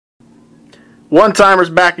one-timers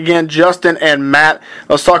back again, Justin and Matt.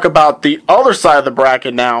 Let's talk about the other side of the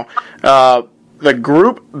bracket now. The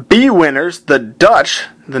Group B winners, the Dutch,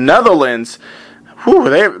 the Netherlands. Whew,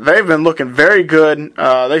 they've been looking very good.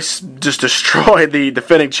 They just destroyed the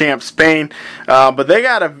defending champ Spain. But they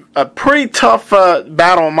got a pretty tough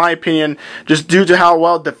battle, in my opinion, just due to how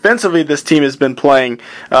well defensively this team has been playing.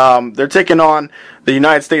 They're taking on the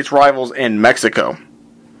United States rivals in Mexico.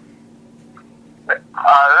 This is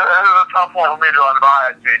a tough one for me to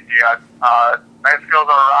unbiased, JT. Mexico's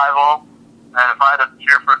our rival, and if I had to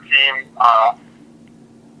cheer for a team,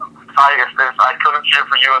 if I couldn't cheer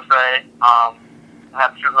for USA, I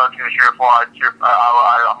have to choose another team to cheer for. I'm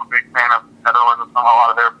a big fan of Netherlands and a lot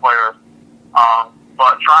of their players.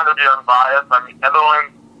 But trying to be unbiased, I mean,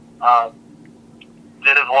 Netherlands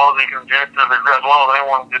did as well as they can do, as well as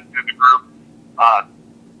anyone did through the group.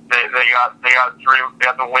 They got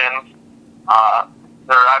the wins.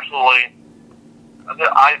 They're absolutely. When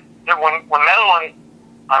Netherlands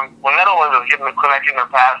is connecting their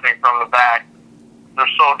passing from the back,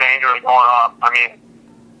 they're so dangerous going up. I mean,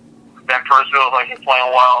 Van Persie feels like he's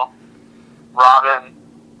playing well. Robin,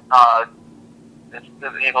 he's a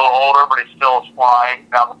little older, but he still is flying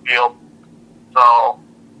down the field. So,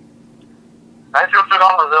 Mexico took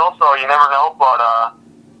on Brazil, so you never know. But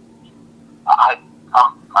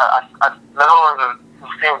Netherlands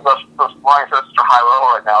seems just flying such a high level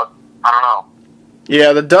right now. I don't know.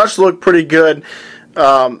 Yeah, the Dutch look pretty good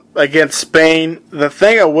against Spain. The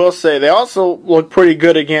thing I will say, they also look pretty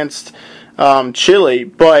good against Chile,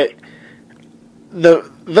 but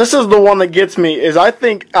this is the one that gets me, is I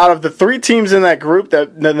think out of the three teams in that group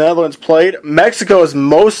that the Netherlands played, Mexico is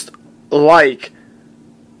most like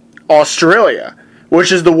Australia,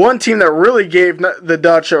 which is the one team that really gave the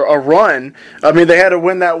Dutch a run. I mean, they had to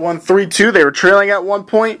win that one 3-2. They were trailing at one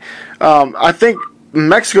point. I think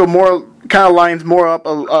Mexico kind of lines more up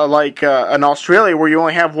like an Australia, where you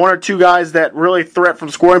only have one or two guys that really threat from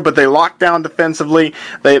scoring, but they lock down defensively.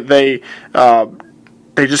 They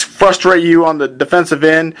just frustrate you on the defensive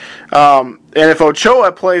end. And if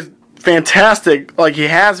Ochoa plays fantastic like he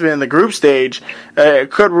has been in the group stage,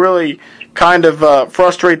 it could really kind of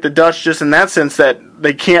frustrate the Dutch just in that sense that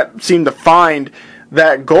they can't seem to find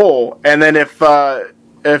that goal. And then if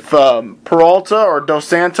Peralta or Dos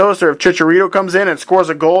Santos or if Chicharito comes in and scores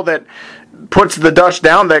a goal that puts the Dutch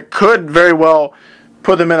down, that could very well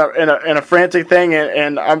put them in a frantic thing.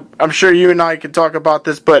 And I'm sure you and I could talk about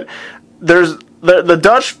this, but there's the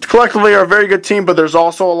Dutch collectively are a very good team, but there's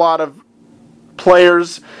also a lot of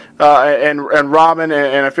players and Robin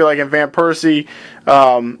and I feel like in Van Persie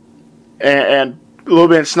and a little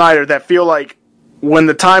bit in Snyder that feel like when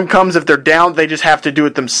the time comes, if they're down, they just have to do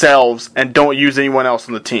it themselves and don't use anyone else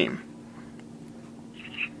on the team.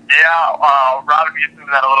 Yeah, Robin gets into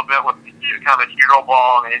that a little bit with kind of the hero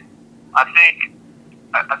ball. I mean, I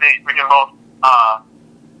think we can both,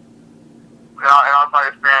 in our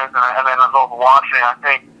side experience and then as well as watching, I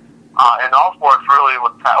think in all sports really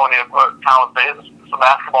with when you put talent base, some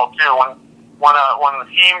basketball too. When the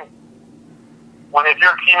team, if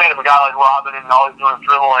you're a teammate of a guy like Robin and all he's doing is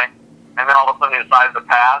dribbling, and then all of a sudden he decides to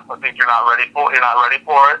pass, I think you're not ready for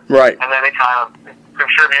it. Right. And then it kind of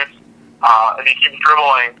contributes. If he keeps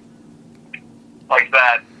dribbling like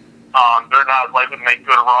that, they're not as likely to make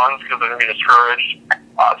good runs because they're going to be discouraged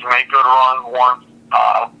to make good runs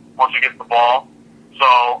once you get the ball.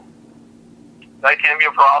 So that can be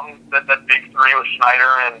a problem. That big three with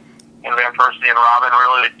Schneider and Van Persie and Robin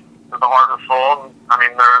really is the heart and soul. I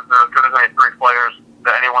mean, they're as good as any three players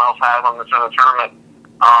that anyone else has on the tournament.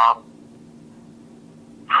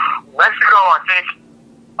 Mexico, I think,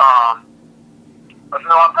 I'm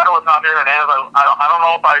kind of with Javier Hernandez. I don't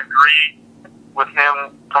know if I agree with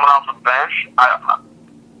him coming off the bench. And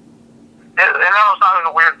that was not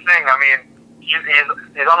a weird thing. I mean, he's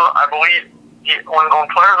on. I believe when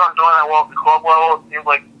players aren't doing that well at the club level, it seems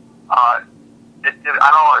like I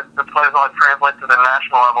know the players don't translate to the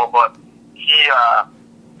national level, but it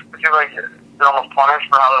seems like they're almost punished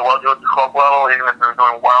for how they well do at the club level, even if they're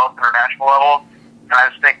doing well at the international level. And I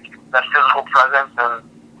just think that physical presence and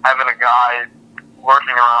having a guy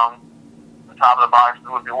working around the top of the box is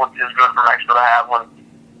good for Mexico to have when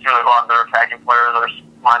you know, a lot of their attacking players are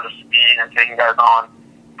mind of speed and taking guys on.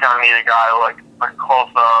 Kind of need a guy like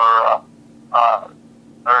Closa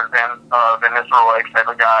or Van Nistelrooy type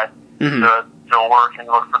of guy to work and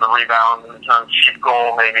look for the rebound and turn cheap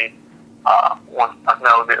goal maybe. I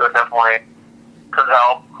know it definitely could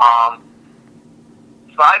help.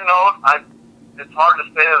 Side note, it's hard to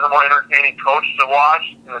say there's a more entertaining coach to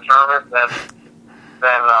watch in the tournament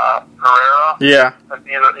than Herrera. Yeah.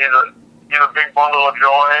 He's a big bundle of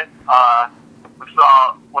joy. We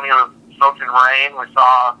saw when he was soaked in rain. We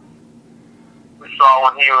saw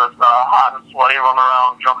when he was hot and sweaty, running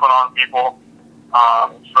around, jumping on people. I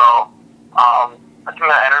think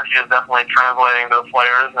that energy is definitely translating to the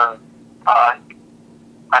players, and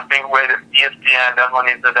I think ESPN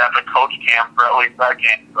definitely needs to adapt a coach camp for at least that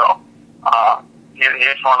game. So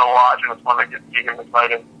it's fun to watch, and it's fun to get him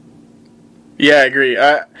excited. Yeah, I agree.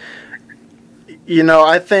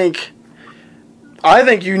 I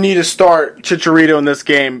think you need to start Chicharito in this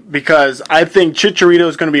game because I think Chicharito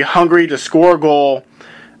is going to be hungry to score a goal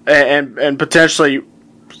and potentially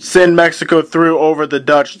send Mexico through over the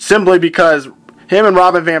Dutch simply because him and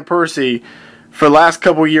Robin Van Persie for the last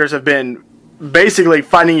couple of years have been basically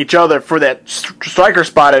fighting each other for that striker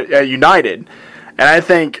spot at United. And I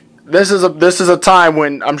think this is a time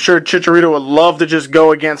when I'm sure Chicharito would love to just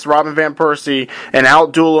go against Robin Van Persie and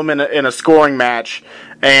outduel him in a scoring match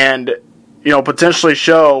and potentially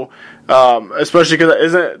show, especially because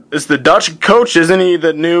it's the Dutch coach, isn't he?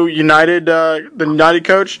 The new United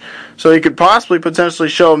coach, so he could possibly potentially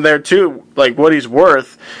show him there too, like what he's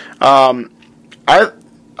worth.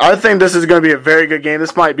 I think this is going to be a very good game.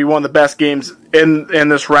 This might be one of the best games in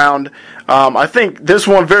this round. I think this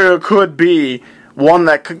one very well could be one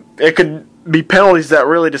that could be penalties that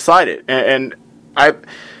really decide it, and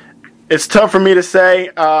it's tough for me to say.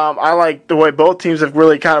 I like the way both teams have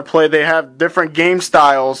really kind of played. They have different game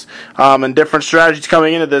styles and different strategies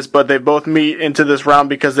coming into this, but they both meet into this round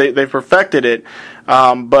because they perfected it.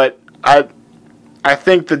 But I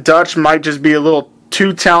think the Dutch might just be a little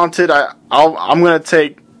too talented. I'm going to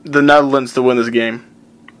take the Netherlands to win this game.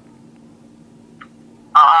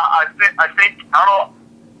 I think I don't know.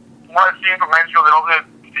 From what I've seen from Mexico, they don't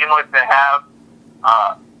seem like they have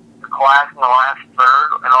class in the last third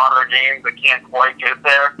in a lot of their games. They can't quite get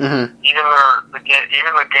there. Mm-hmm. Even the game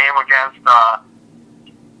against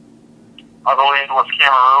I believe it was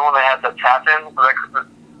Cameroon, they had the tap in, and with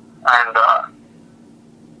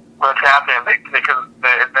the tap in, they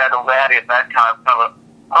had to get that kind of a,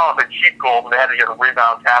 I don't know if they cheat goal, but they had to get a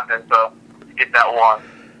rebound tap in to get that one.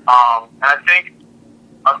 And I think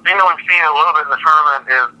a thing that we've seen a little bit in the tournament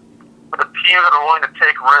is for the teams that are willing to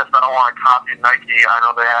take risks. I don't want to copy Nike. I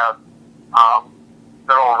know they have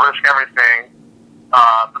that'll risk everything,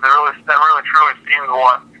 but that really truly seems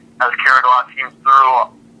what has carried a lot of teams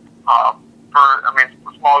through. A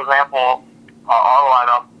small example, our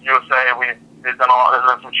lineup, USA, there's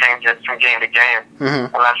been some changes from game to game,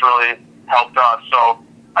 mm-hmm. and that's really helped us. So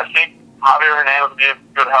I think Javier Hernandez will be a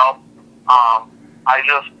good help. I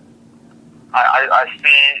see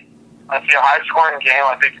a high scoring game.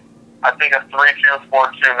 I think a 3-2,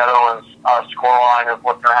 4-2 Netherlands scoreline is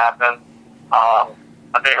what's going to happen. I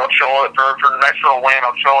think Ochoa, for Mexico to win,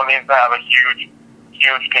 Ochoa needs to have a huge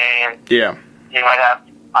game. Yeah. He might have.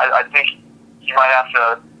 I think he might have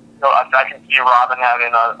to. I can see Robin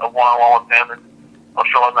having a one-on-one with him, and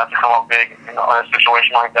Ochoa has to come up big in a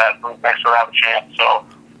situation like that for Mexico to have a chance. So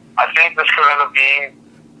I think this could end up being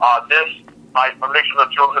my prediction of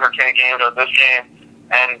the two most entertaining games are this game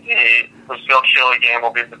and the Brazil-Chile game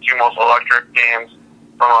will be the two most electric games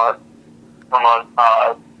from a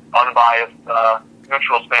unbiased,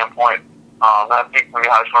 neutral standpoint. I think it's going to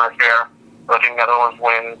be high scoring affair. But I think Netherlands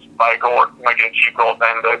wins by a goal, might get a cheap goal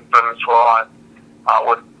then to put in the scoreline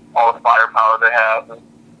with all the firepower they have and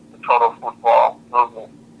the total football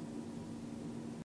movement.